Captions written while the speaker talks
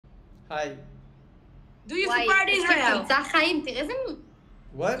Hi. Do you support Israel?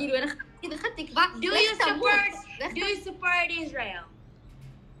 What? Do you support Israel?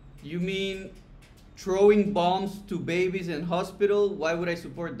 You mean throwing bombs to babies in hospital? Why would I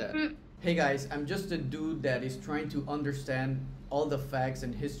support that? Hey guys, I'm just a dude that is trying to understand all the facts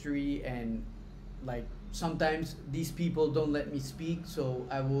and history, and like sometimes these people don't let me speak, so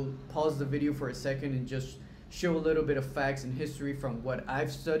I will pause the video for a second and just show a little bit of facts and history from what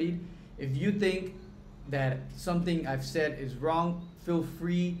I've studied. If you think that something I've said is wrong, feel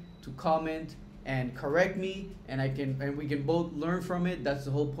free to comment and correct me, and we can both learn from it. That's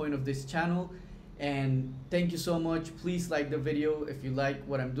the whole point of this channel. And thank you so much. Please like the video if you like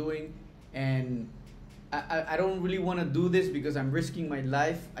what I'm doing. And I don't really want to do this because I'm risking my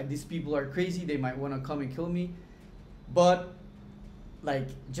life. These people are crazy. They might want to come and kill me. But like,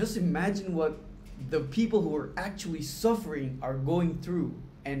 just imagine what the people who are actually suffering are going through.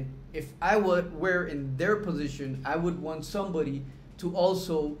 And if I were in their position, I would want somebody to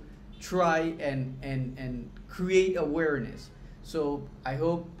also try and create awareness. So I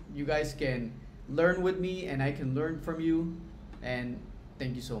hope you guys can learn with me and I can learn from you. And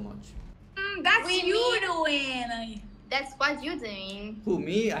thank you so much. That's you doing. That's what you're doing. Who,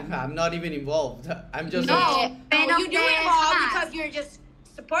 me? I'm not even involved. I'm just No, you do involved because you're just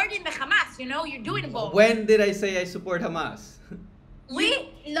supporting the Hamas. You know, you're doing both. When did I say I support Hamas?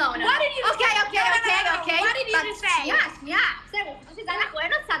 No. What did you Okay. What did you just say?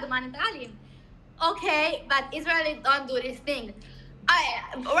 Okay, but Israel don't do this thing.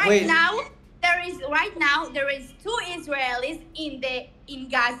 Wait. Right now there is 2 Israelis in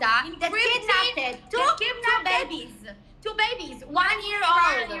Gaza. That kidnapped two babies. 2 babies, 1 year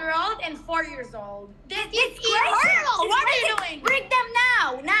old. 1 year old and 4 years old. It's horrible. What are you doing? Bring them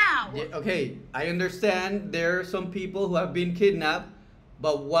now. Yeah, okay, I understand there are some people who have been kidnapped,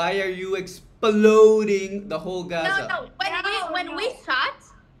 but why are you exploding the whole Gaza? No. When we shot,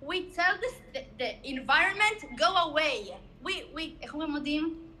 we tell the environment go away.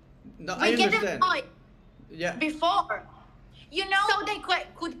 No, We I get them understand. out Yeah. before, so they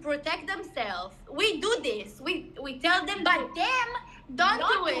could protect themselves. We do this. We tell them, but them don't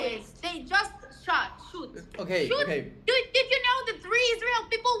do it. They just shoot. Okay. Did you know the 3 Israel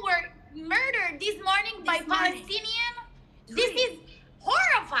people were murdered this morning by Palestinian? This is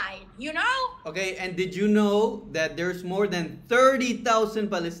horrifying, you know? Okay, and did you know that there's more than 30,000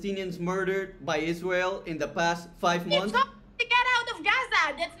 Palestinians murdered by Israel in the past 5 months? To get out of Gaza.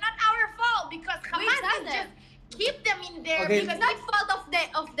 That's not our fault because Hamas will just keep them in there. Okay. It's not fault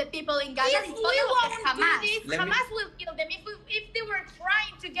of the people in Gaza. If It's we fault of won't Hamas. do this, Hamas will kill them. If they were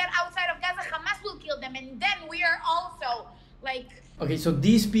trying to get outside of Gaza, Hamas will kill them, and then we are also like. Okay, so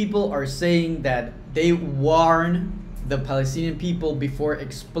these people are saying that they warn the Palestinian people before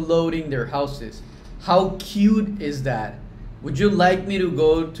exploding their houses. How cute is that? Would you like me to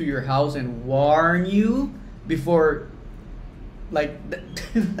go to your house and warn you before, like,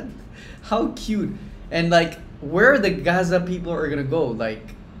 how cute? And like, where the Gaza people are gonna go?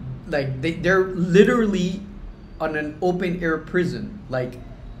 Like they're literally on an open air prison. Like,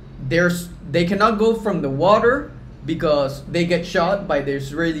 they cannot go from the water because they get shot by the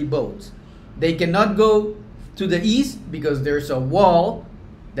Israeli boats. They cannot go to the east because there's a wall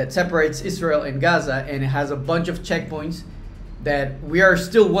that separates Israel and Gaza, and it has a bunch of checkpoints that we are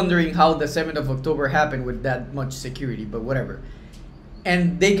still wondering how the 7th of October happened with that much security, but whatever.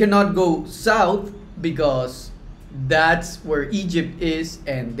 And they cannot go south because that's where Egypt is,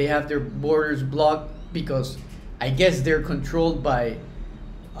 and they have their borders blocked because I guess they're controlled by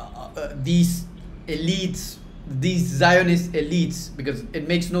these elites, these Zionist elites, because it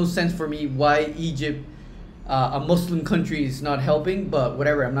makes no sense for me why Egypt, a Muslim country, is not helping, but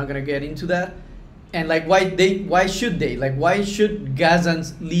whatever, I'm not gonna get into that. And like, why should they? Like, why should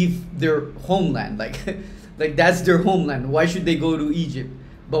Gazans leave their homeland? Like that's their homeland. Why should they go to Egypt?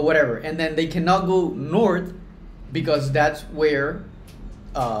 But whatever. And then they cannot go north because that's where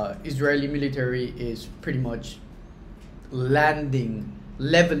Israeli military is pretty much leveling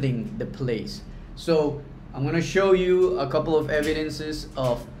the place. So I'm gonna show you a couple of evidences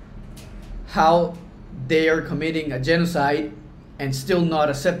of how they are committing a genocide and still not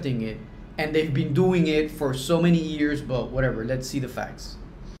accepting it. And they've been doing it for so many years, but whatever. Let's see the facts.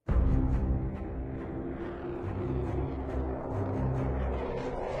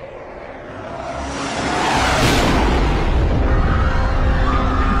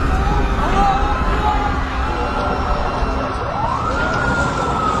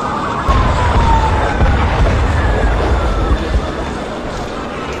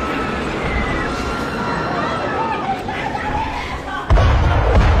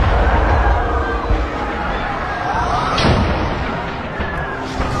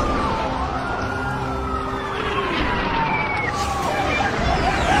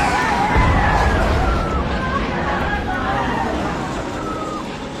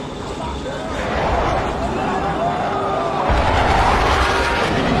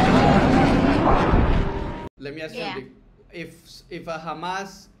 if a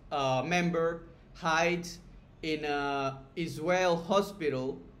Hamas member hides in a Israel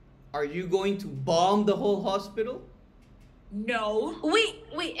hospital, are you going to bomb the whole hospital? No.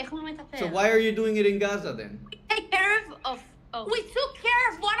 איך הוא מטפל? So why are you doing it in Gaza then? Take care of We took care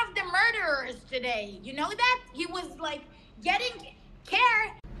of one of the murderers today. You know that? He was like getting care.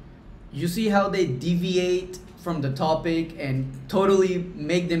 You see how they deviate from the topic and totally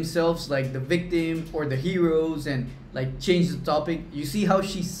make themselves like the victim or the heroes and like change the topic. You see how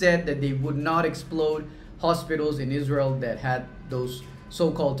she said that they would not explode hospitals in Israel that had those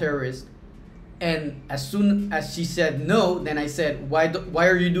so-called terrorists, and as soon as she said no, then I said, why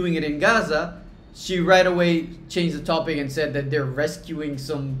are you doing it in Gaza? She right away changed the topic and said that they're rescuing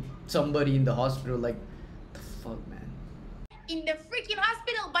somebody in the hospital. Like, the fuck, man. In the freaking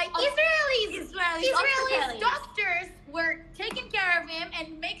hospital by Oh, Israelis. Israelis Doctors were taking care of him and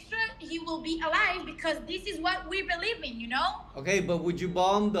make sure he will be alive because this is what we believe in, you know? Okay, but would you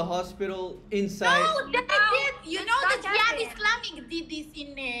bomb the hospital inside? No, they did. You that's know the not Jihad happening. Islamic did this in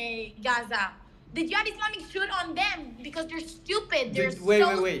Gaza. The Jihad Islamic shoot on them because they're stupid. They're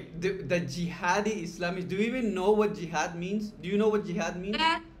Wait. The jihadi Islamists, do you even know what jihad means? Do you know what jihad means?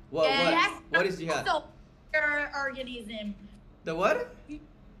 Yeah. What is jihad? Also, terror organism. The what?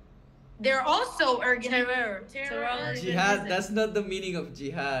 They're also Terror. Jihad, that's not the meaning of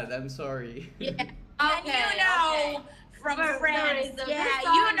jihad. I'm sorry. Yeah. Okay, You know okay. from For France. terrorism. Yeah, This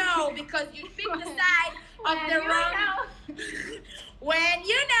you song. know because you picked the side of the wrong. When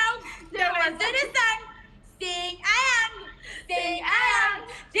you know there was to the sun, sing I am,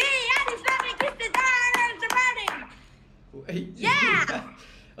 Jihad Islamic is the dawn surrounding. Wait. Yeah.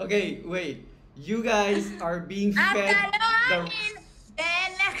 Okay, wait. You guys are being fed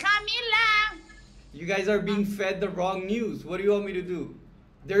You guys are being fed the wrong news. What do you want me to do?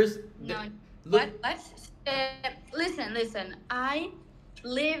 There's No. look, What? Listen. I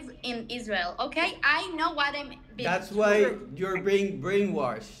live in Israel, okay? I know what I'm being that's why through. you're being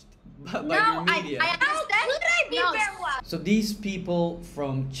brainwashed by No, your media. I understand. Could I be No. brainwashed? So these people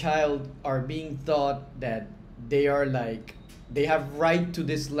from child are being taught that they are like they have right to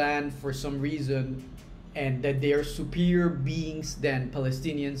this land for some reason, and that they are superior beings than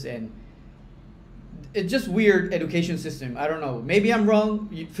Palestinians, and it's just weird education system. I don't know. Maybe I'm wrong.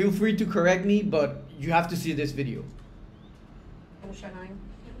 Feel free to correct me, but you have to see this video. ירושלים.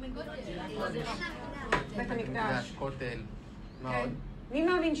 בית המקדש. כותל, מה כן. עוד? מי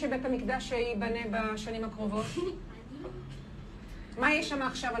מאמין שבית המקדש ייבנה בשנים הקרובות? מה יש שם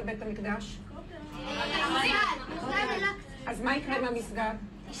עכשיו על בית המקדש? אז מה יקרה עם המסגד?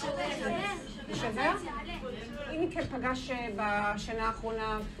 יישבר? אם מכן פגש בשנה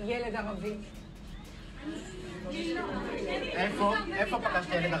האחרונה ילד ערבי, איפה פגשת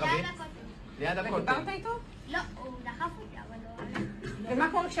ילד ערבי? ליד הכותל. ודיברת איתו? לא, הוא דחף אותי, אבל לא...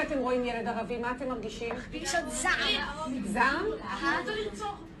 ומה קורה כשאתם רואים ילד ערבי? מה אתם מרגישים? פגישות זעם. זעם?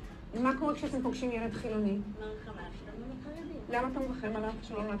 ומה קורה כשאתם פוגשים ילד חילוני? למה אתה מרחם עליו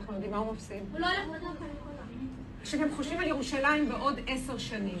שלא נולד חרדי? מה הוא מפסיד? הוא לא הולך לדעת. כשאתם חושבים על ירושלים בעוד 10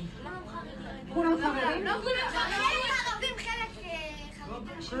 שנים, כולם חרדים? לא כולם חרדים, ערבים חלק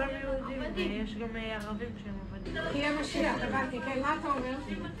חרדים. כולם יהודים, ויש גם ערבים שהם עובדים. כי המשיח, הבנתי, כן, מה אתה אומר?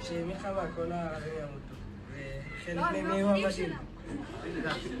 שמלחמה כל הערבים ימותו, וחלק מהם יהיו עבדים.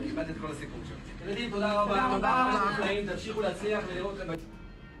 קיבלתי את כל הסיכום שם. ילדים, תודה רבה. תמשיכו להצליח ולראות לכם.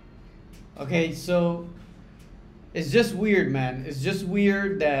 Okay, so it's just weird, man. It's just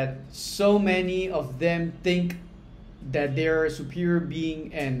weird that so many of them think that they're a superior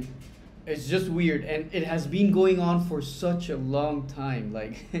being, and it's just weird. And it has been going on for such a long time.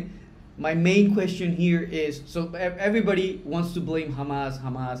 Like, my main question here is, so everybody wants to blame Hamas.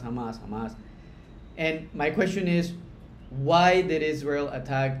 And my question is, why did Israel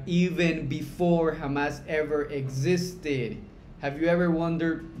attack even before Hamas ever existed? Have you ever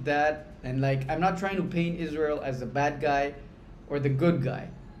wondered that? And like, I'm not trying to paint Israel as the bad guy or the good guy.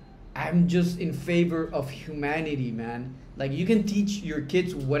 I'm just in favor of humanity, man. Like, you can teach your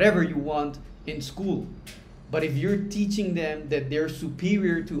kids whatever you want in school, but if you're teaching them that they're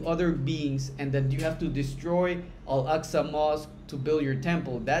superior to other beings and that you have to destroy Al-Aqsa Mosque to build your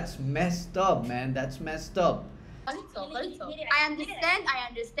temple, that's messed up, man. That's messed up. I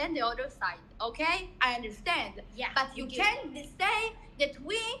understand the other side, okay? I understand. Yeah, But you can't say that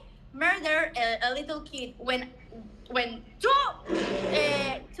we murder a little kid when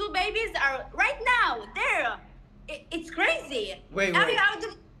two babies are right now there. It's crazy. Wait. How do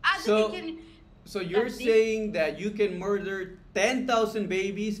So- we can... So you're saying that you can murder 10,000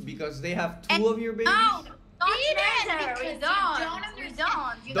 babies because they have two of your babies? matter. We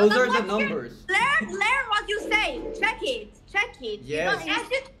don't. You Those don't are the watch your- numbers. Learn what you say. Check it. Yes. You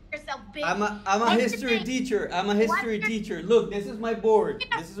don't Yourself, bitch. I'm a What's your history name? teacher. I'm a history teacher. Look, this is my board.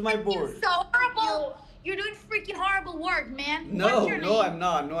 This is my board. So horrible. You're doing freaking horrible work, man. No, What's your no, name? I'm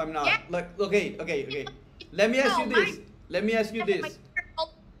not. No, I'm not. Yeah. Look, okay. Let me ask you No, this. Let me ask you this.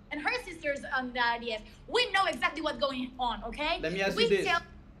 And her sisters on the IDF. We know exactly what's going on, okay? Let me ask we you this. Shut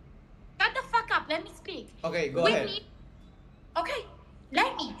the fuck up. Let me speak. Okay, go we ahead. Okay,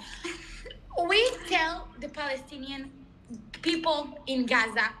 let me. We tell the Palestinian people in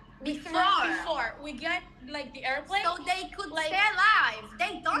Gaza before we get like the airplane, So they could like, stay alive.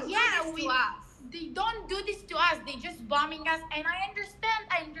 They don't do this to us. They don't do this to us. They just bombing us, and I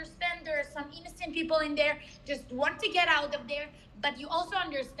understand there are some innocent people in there just want to get out of there. But you also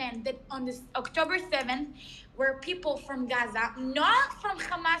understand that on this October 7th, where people from Gaza, not from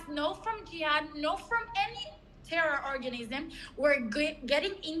Hamas, no from Jihad, no from any terror organism, were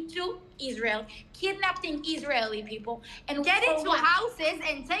getting into Israel, kidnapping Israeli people, and Get for into what? houses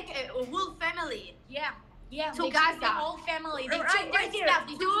and take a whole family. Yeah. To they Gaza. took the whole family. They Right took their here. stuff.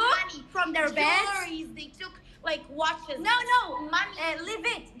 They took money From their beds. jewelries. They took like watches. No, money. leave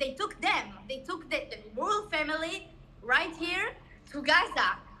it. They took them. They took the whole family right here to Gaza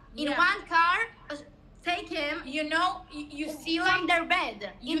in Yeah. one car. Take him You know, you see from like their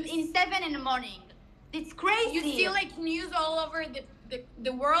bed in 7 in the morning. It's crazy. you see like news all over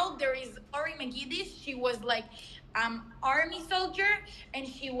the world. There is Ori Megiddi. She was like army soldier, and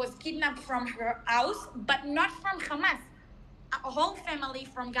she was kidnapped from her house, but not from Hamas. A whole family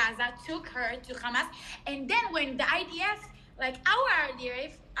from Gaza took her to Hamas, and then when the IDF, like our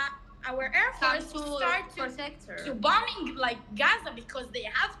IDF, our Air Come Force, to start protect her. to bombing like Gaza because they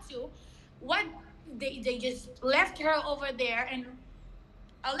have to, what they just left her over there and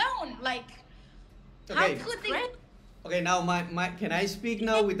alone. Like, Okay. how could they? Okay, now my can I speak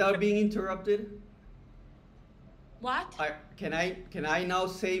now without being interrupted? What? Can I now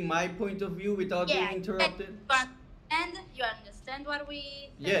say my point of view without being interrupted? And you understand what we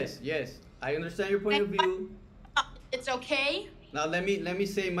Yes. I understand your point of view. It's okay. Now let me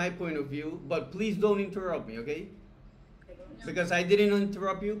say my point of view, but please don't interrupt me, okay? Because I didn't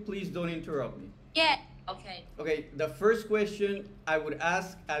interrupt you, please don't interrupt me. Yeah. Okay. Okay, the first question I would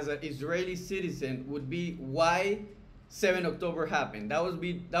ask as an Israeli citizen would be why 7 October happened. That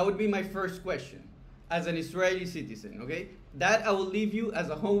would be my first question as an Israeli citizen, okay? That I will leave you as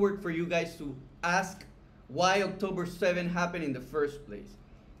a homework for you guys to ask why October 7 happened in the first place.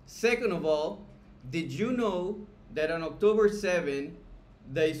 Second of all, did you know that on October 7,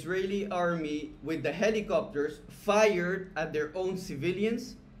 the Israeli army with the helicopters fired at their own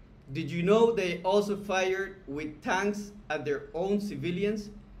civilians? Did you know they also fired with tanks at their own civilians?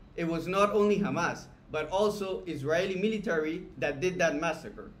 It was not only Hamas, but also Israeli military that did that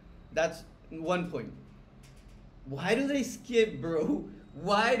massacre. That's one point. Why do they skip, bro?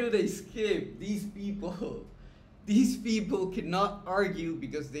 Why do they skip? These people cannot argue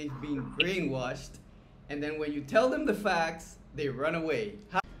because they've been brainwashed. And then when you tell them the facts, they run away.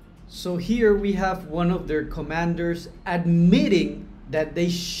 So here we have one of their commanders admitting that they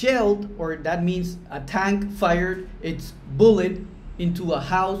shelled, or that means a tank fired its bullet into a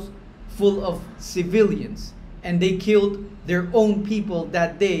house full of civilians. And they killed their own people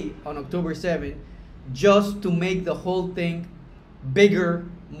that day on October 7th just to make the whole thing bigger,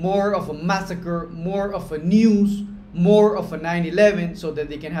 more of a massacre, more of a news, more of a 9/11, so that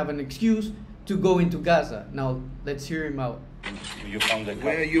they can have an excuse to go into Gaza. Now, let's hear him out. You found the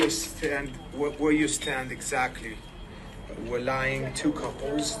Where you stand exactly. We're lying two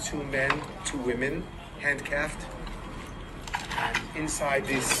couples, two men, two women, handcuffed. And inside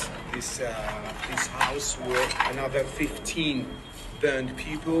this house were another 15 burned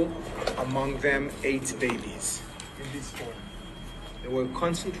people, among them 8 babies in this corner. They were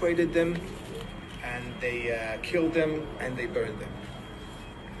concentrated them, and they killed them, and they burned them.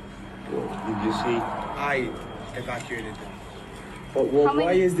 Did you see? I evacuated them. But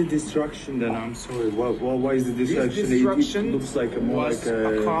why is the destruction then? I'm sorry. Why is the destruction? This destruction it looks like more was like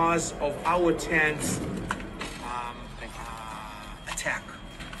a cause of our tanks attack.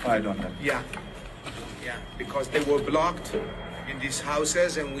 fight on them. Yeah, because they were blocked in these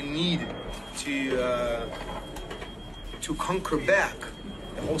houses, and we need to conquer back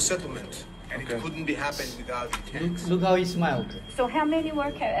the whole settlement, and it couldn't be happened without the tanks. Look how he smiled. So how many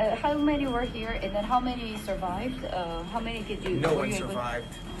were here, and then how many survived? How many did you? No were one you able-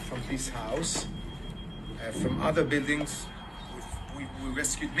 survived from this house. From other buildings, we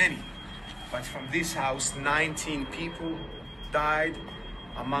rescued many, but from this house, 19 people died.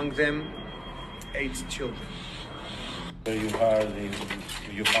 Among them, 8 children.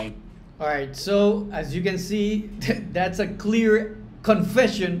 You found. All right, so as you can see, that's a clear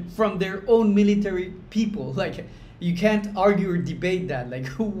confession from their own military people. Like, you can't argue or debate that. Like,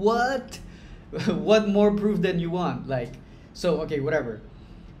 what? What more proof than you want? Like, so, okay, whatever.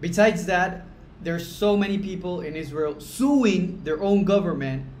 Besides that, there's so many people in Israel suing their own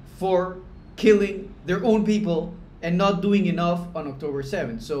government for killing their own people and not doing enough on October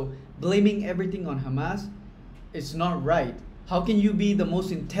 7th. So, blaming everything on Hamas is not right. How can you be the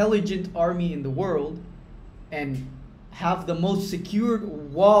most intelligent army in the world and have the most secured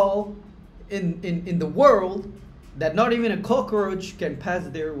wall in the world that not even a cockroach can pass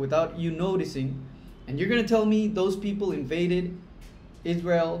there without you noticing? And you're gonna tell me those people invaded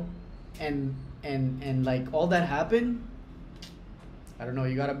Israel and like all that happened? I don't know,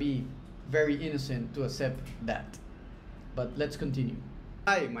 you gotta be very innocent to accept that. But let's continue.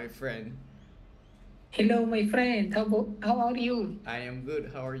 Hi, my friend. Hello, my friend. How are you? I am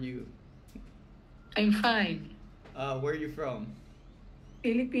good. How are you? I'm fine. Where are you from?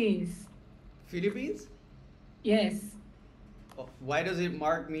 Philippines. Philippines? Yes. Oh, why does it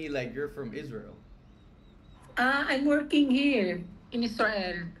mark me like you're from Israel? I'm working here in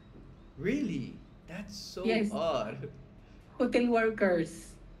Israel. Really? That's so Yes. odd. Hotel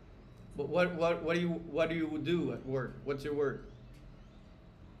workers. But what do you do at work? What's your work?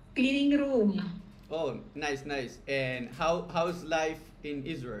 Cleaning room. Oh, nice. And how's life in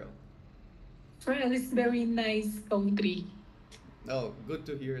Israel? Israel is very nice country. Oh, good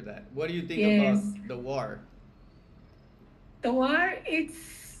to hear that. What do you think Yes. about the war? The war,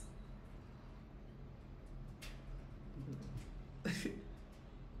 it's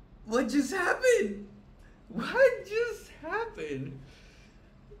What just happened? What just happened?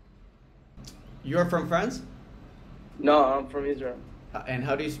 You're from France? No, I'm from Israel. And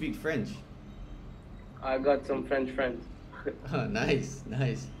how do you speak French? I got some French friends. Oh, nice.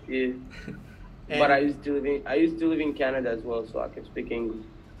 Yeah. And- But I used to live in Canada as well, so I can speak English.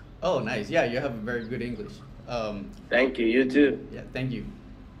 Oh, nice. Yeah, you have very good English. Thank you. You too. Yeah, thank you.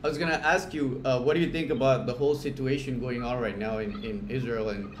 I was gonna ask you, what do you think about the whole situation going on right now in Israel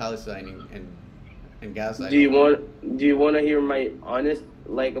and Palestine and Gaza? Do you want to hear my honest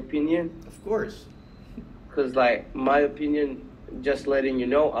opinion? Of course. Cause my opinion, just letting you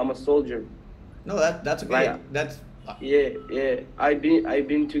know, I'm a soldier. No, that's okay. That's Yeah. I've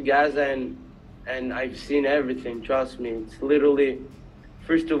been to Gaza and I've seen everything. Trust me. It's literally,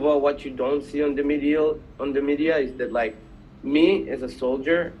 first of all, what you don't see on the media is that me as a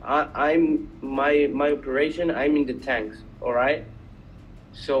soldier, I'm my operation. I'm in the tanks. All right.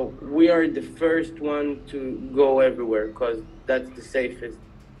 So we are the first one to go everywhere because that's the safest,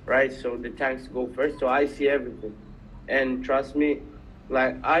 right? So the tanks go first. So I see everything, and trust me,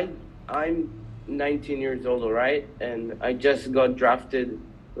 I'm 19 years old, all right, and I just got drafted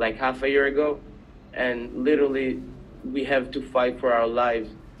half a year ago, and literally we have to fight for our lives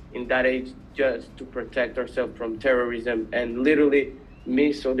in that age just to protect ourselves from terrorism. And literally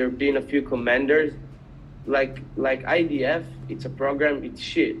so there have been a few commanders like IDF. It's a program, it's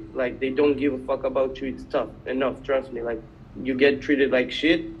shit. They don't give a fuck about you. It's tough enough, trust me. You get treated like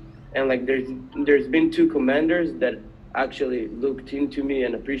shit, and there's been 2 commanders that actually looked into me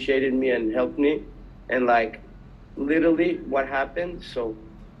and appreciated me and helped me. And literally what happened, so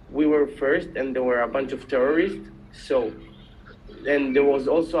we were first and there were a bunch of terrorists, so and there was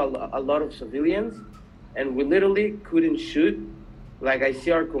also a lot of civilians, and we literally couldn't shoot. I see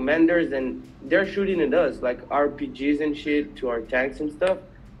our commanders and they're shooting at us RPGs and shit to our tanks and stuff,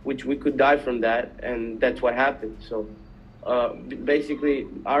 which we could die from that, and that's what happened. So basically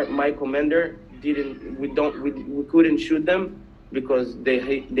my commander we couldn't shoot them because they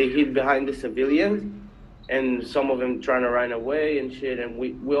hid behind the civilians, and some of them trying to run away and shit, and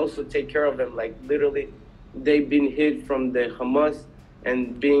we also take care of them. Literally they've been hid from the Hamas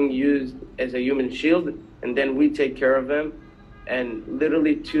and being used as a human shield, and then we take care of them. And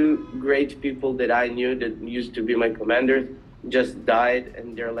literally 2 great people that I knew that used to be my commanders just died,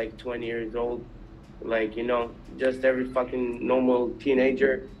 and they're 20 years old, just every fucking normal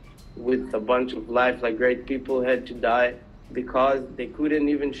teenager with a bunch of life. Great people had to die because they couldn't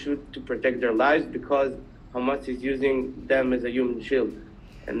even shoot to protect their lives because Hamas is using them as a human shield.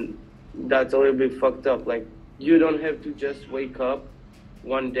 And that's a little bit fucked up. You don't have to just wake up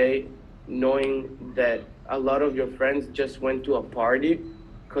one day knowing that a lot of your friends just went to a party,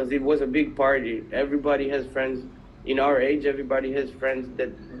 because it was a big party. Everybody has friends in our age. Everybody has friends that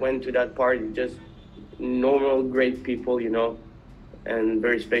went to that party, just normal great people, and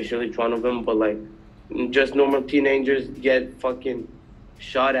very special, each one of them. But just normal teenagers get fucking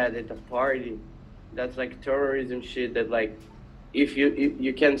shot at a party. that's like terrorism shit. That like, if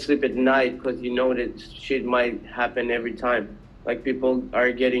you can't sleep at night because you know that shit might happen every time. Like people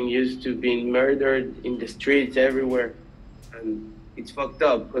are getting used to being murdered in the streets everywhere, and it's fucked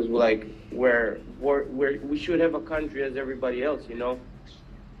up because like we should have a country as everybody else, you know.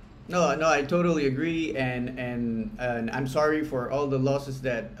 No, no, I totally agree, and I'm sorry for all the losses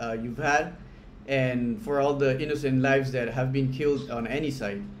that you've had, and for all the innocent lives that have been killed on any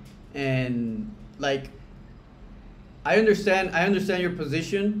side, and like I understand your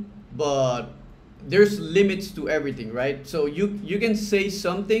position, but there's limits to everything, right? So you can say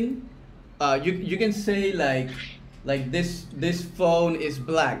something, you can say like this phone is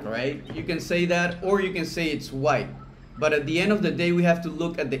black, right? You can say that, or you can say it's white. But at the end of the day, we have to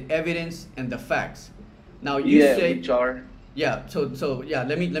look at the evidence and the facts. Now you say, which are yeah. So yeah.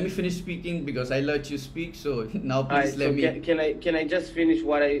 Let me finish speaking because I let you speak. So now please let me. Can I just finish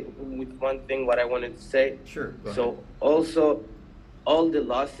with one thing what I wanted to say? Sure. Go So ahead. also, all the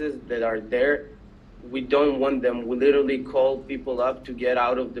losses that are there, we don't want them. We literally call people up to get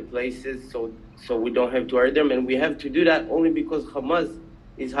out of the places, so we don't have to hurt them, and we have to do that only because Hamas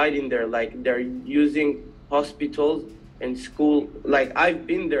is hiding there. Like they're using hospitals and school. Like I've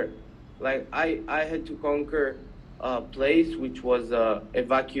been there. Like I had to conquer a place which was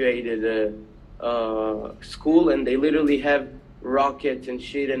evacuated school, and they literally have rockets and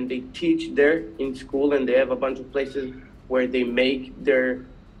shit, and they teach there in school, and they have a bunch of places where they make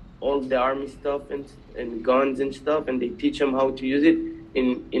all the army stuff and guns and stuff, and they teach them how to use it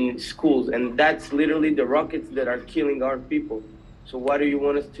in schools, and that's literally the rockets that are killing our people. So what do you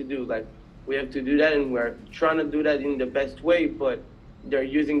want us to do? Like, we have to do that, and we're trying to do that in the best way, but they're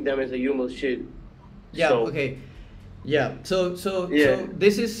using them as a human shit. Yeah. So, Okay. Yeah. So Yeah.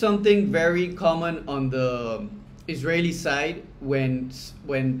 this is something very common on the Israeli side when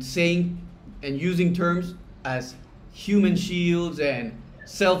saying and using terms as human shields and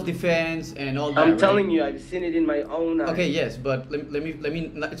self-defense and all that. I'm telling right? you, I've seen it in my own eyes. Okay, yes, but let me.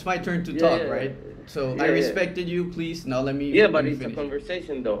 It's my turn to Yeah, talk, yeah. right? So Yeah, I yeah. respected you. Please, now let me. Yeah, let but me it's finish. a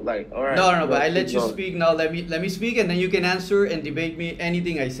conversation though. Like, all right. No, but I keep let you going. speak. Now let me speak, and then you can answer and debate me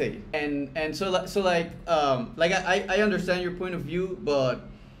anything I say. And so I understand your point of view, but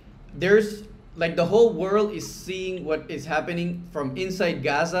there's like the whole world is seeing what is happening from inside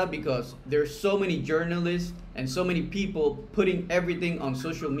Gaza because there's so many journalists and so many people putting everything on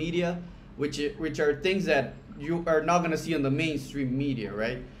social media, which are things that you are not gonna see on the mainstream media,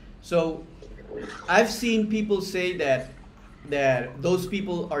 right? So I've seen people say that those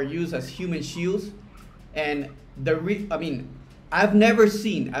people are used as human shields, and I mean, I've never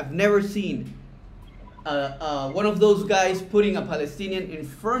seen one of those guys putting a Palestinian in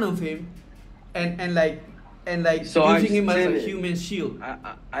front of him, and So I've using him as seen a it. human shield.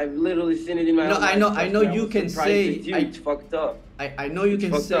 I've literally seen it in my No, own I eyes. know Trust you me, I was can surprised say as you. It's fucked up. I know you It's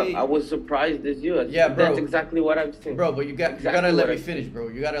can fucked say. up. I was surprised as you. Yeah, bro. That's exactly what I've seen. Bro, but you gotta Exactly let what me I've finish, seen. bro.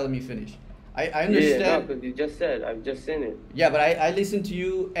 You gotta let me finish. I Yeah, no, understand. because you just said I've just seen it. Yeah, but I listened to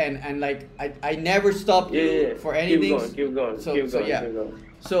you and like I never stopped you Yeah. for anything. Keep going. So Keep going. yeah.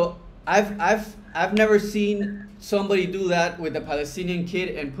 So I've never seen somebody do that with a Palestinian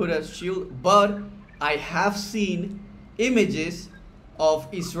kid and put a shield, but I have seen images of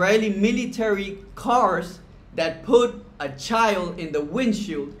Israeli military cars that put a child in the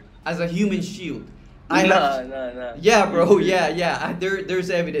windshield as a human shield. No. Yeah, bro. Yeah. There's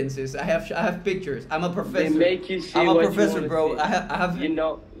evidences. I have pictures. I'm a professor. They make you see I'm a what professor, you bro. wanna see. I have. You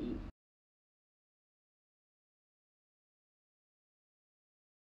know.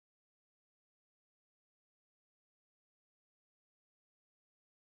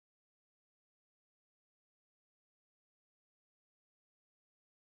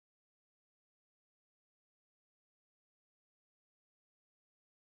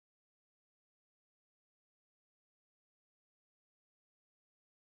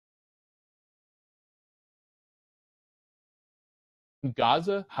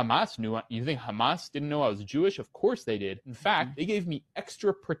 Gaza, Hamas knew. You think Hamas didn't know I was Jewish? Of course they did. In fact, they gave me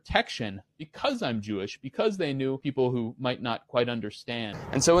extra protection because I'm Jewish, because they knew people who might not quite understand.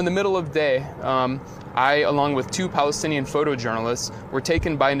 And so in the middle of the day, I, along with two Palestinian photojournalists, were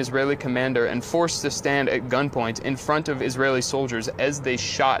taken by an Israeli commander and forced to stand at gunpoint in front of Israeli soldiers as they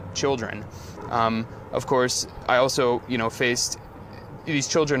shot children. Of course, I also, faced, these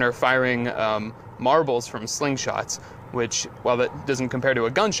children are firing marbles from slingshots, which, while that doesn't compare to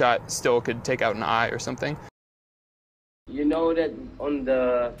a gunshot, still could take out an eye or something. You know that on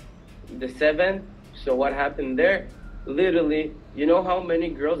the 7th, so what happened there? Literally, you know how many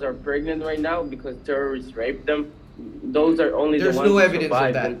girls are pregnant right now because terrorists raped them? those are only There's the ones no who evidence of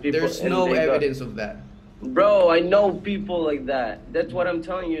survived, that. and people, There's and no they got- evidence of that. Bro, I know people like that. That's what I'm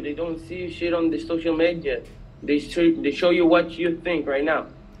telling you. They don't see shit on the social media. They show you what you think right now,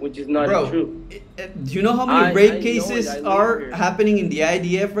 which is not Bro, true. do you know how many rape cases I live are here. happening in the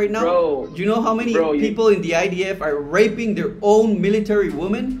IDF right now? Bro, do you know how many bro, people in the IDF are raping their own military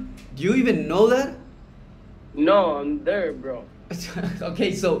women? Do you even know that? No, I'm there, bro.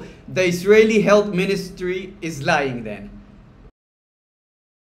 Okay, so the Israeli Health Ministry is lying then.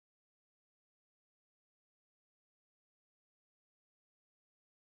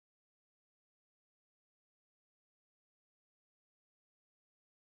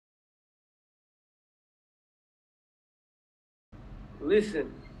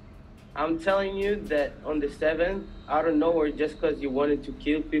 Listen, I'm telling you that on the 7th, I don't know, or just because you wanted to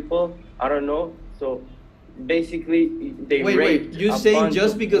kill people, I don't know. So basically, they Wait, raped you're a saying bunch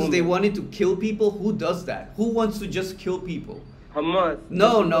just of because they women. wanted to kill people? Who does that? Who wants to just kill people? Hamas.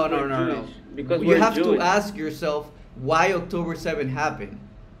 No, Because no, we're no, no, no. Jewish. Because You we're have to Jewish. ask yourself why October 7 happened.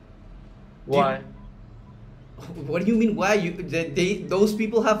 Why? What do you mean why? Those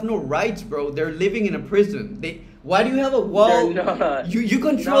people have no rights, bro. They're living in a prison. Why do you have a wall? They're not. You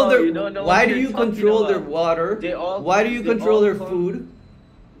control No, their. you don't know Why what do you're you talking control their about. water? They all- Why do you they control all their come- food?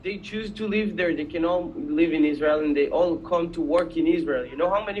 They choose to live there. They can all live in Israel, and they all come to work in Israel. You know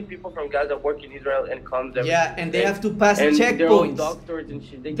how many people from Gaza work in Israel and come there? Yeah, and they have to pass and they're all checkpoints. doctors and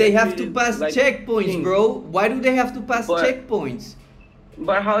shit. They get have to treated pass like checkpoints, kings. bro. Why do they have to pass But- checkpoints?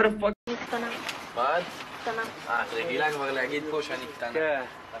 But how the fuck? מה? רגילה כבר להגיד פה שאני קטנה.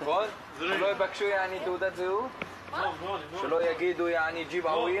 נכון? שלא יבקשו יעני תעודת זהות? שלא יגידו יעני ג'יב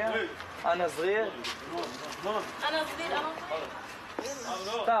עוויה? אנה זריר? أنا صغير أنا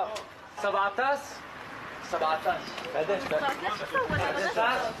טוב, סבעתס? סבעתס. قديش بقى؟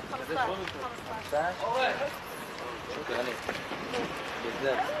 15. شكرا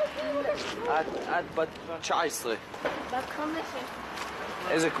لك. את בת 19. בת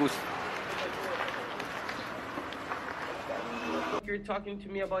 5. איזה כוס? You're talking to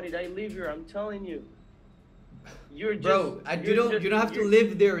me about it. I live here. I'm telling you. You're just. Bro, you don't have to live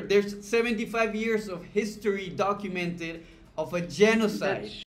there. There's 75 years of history documented of a genocide.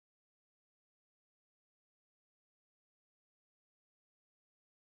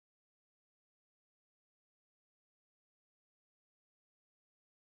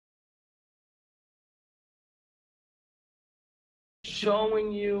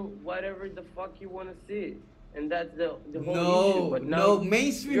 Showing you whatever the fuck you want to see, and that's the whole No, issue. But now no,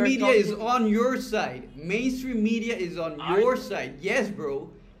 mainstream you're media is talking- on your side. Mainstream media is on your side. Yes, bro.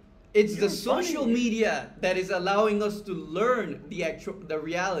 It's the You're social funny. media that is allowing us to learn the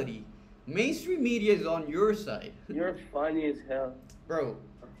reality. Mainstream media is on your side. You're funny as hell. Bro,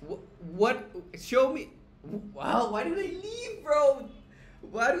 what? Show me. Wow, why do they leave, bro?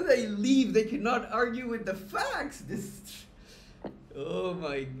 Why do they leave? They cannot argue with the facts. This. Oh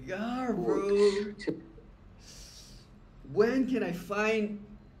my god, bro. When can I find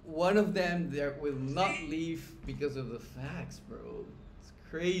one of them that will not leave because of the facts, bro? It's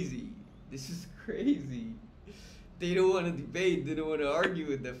crazy. This is crazy. They don't want to debate. They don't want to argue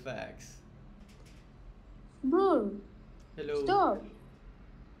with the facts. Bro, Hello. stop.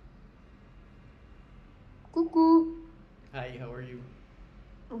 Cuckoo. Hi, how are you?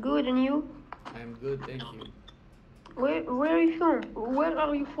 Good, and you? I'm good, thank you. Where are you from? Where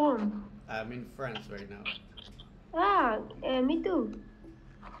are you from? I'm in France right now. Ah, me too.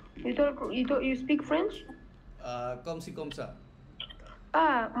 You speak French? Comme si comme ça.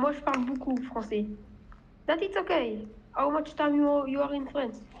 Ah, moi je parle beaucoup français. That it's okay. How much time you are in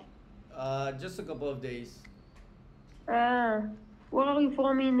France? Just a couple of days. Ah, where are you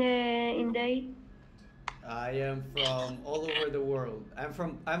from in day? I am from all over the world. I'm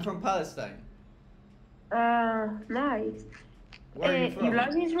from Palestine. Nice. Where are you from? You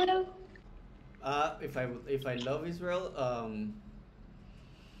love Israel? If I love Israel,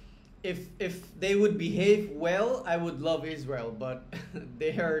 if they would behave well, I would love Israel, but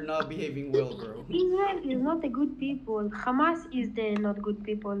they are not behaving well, bro. Israel is not a good people. Hamas is the not good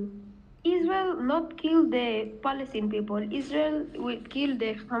people. Israel not kill the Palestine people. Israel will kill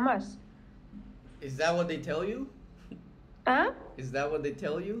the Hamas. Is that what they tell you? Huh? Is that what they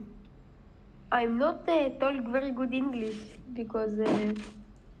tell you? I'm not talk very good English because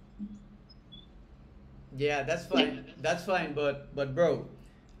Yeah, that's fine. That's fine, but bro,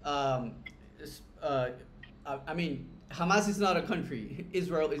 I mean, Hamas is not a country.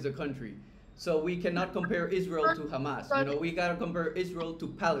 Israel is a country. So we cannot compare Israel to Hamas. You know, we gotta compare Israel to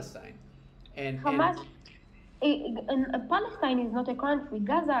Palestine. And Hamas. Palestine is not a country.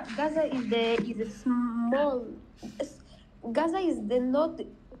 Gaza is a small Gaza is the not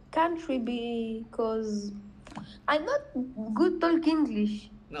country because I'm not good talk English.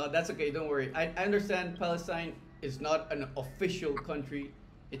 No, that's okay. Don't worry. I understand Palestine is not an official country.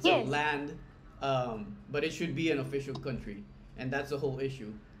 It's Yes. a land, but it should be an official country, and that's the whole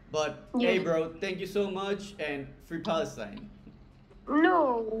issue. But hey, Yeah. bro, thank you so much, and free Palestine.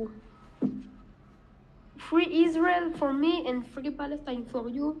 No. Free Israel for me and free Palestine for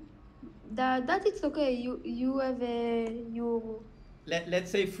you. That it's okay. You have you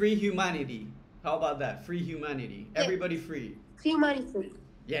Let's say free humanity. How about that? Free humanity. Everybody free. humanity.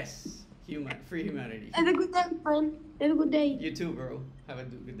 Yes, free humanity. Have a good day, friend. Have a good day. You too, bro. Have a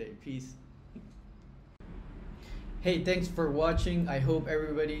good day. Peace. Hey, thanks for watching. I hope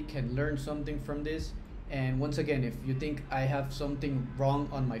everybody can learn something from this. And once again, if you think I have something wrong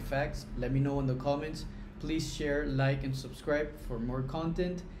on my facts, let me know in the comments. Please share, like, and subscribe for more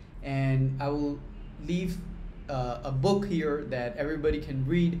content. And I will leave a book here that everybody can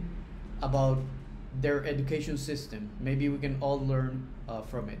read about their education system. Maybe we can all learn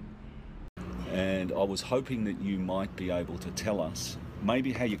from it. And I was hoping that you might be able to tell us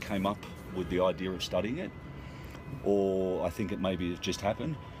maybe how you came up with the idea of studying it, or I think it maybe it just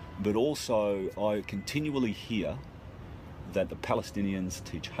happened, but also I continually hear that the Palestinians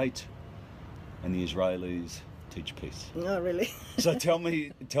teach hate and the Israelis teach peace. No, really. So tell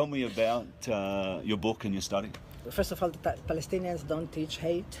me about your book and your study. First of all, the Palestinians don't teach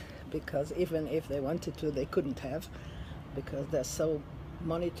hate, because even if they wanted to, they couldn't have, because they're so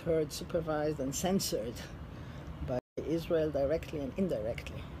monitored, supervised, and censored by Israel directly and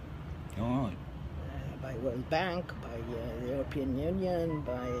indirectly. All right. By World Bank, by the European Union,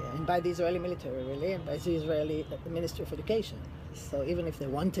 by the Israeli military, really, and by the Israeli Ministry of Education. So even if they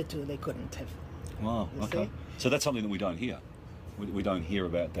wanted to, they couldn't have. Wow, You okay. see? So that's something that we don't hear. We don't hear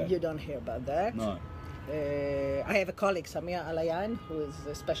about that. You don't hear about that. No. I have a colleague, Samia Alayan, who is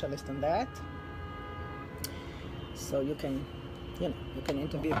a specialist in that. So you can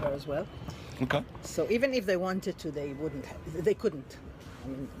interview her as well. Okay. So even if they wanted to, they couldn't. I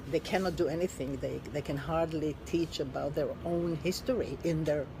mean, they cannot do anything. They can hardly teach about their own history in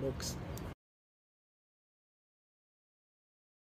their books.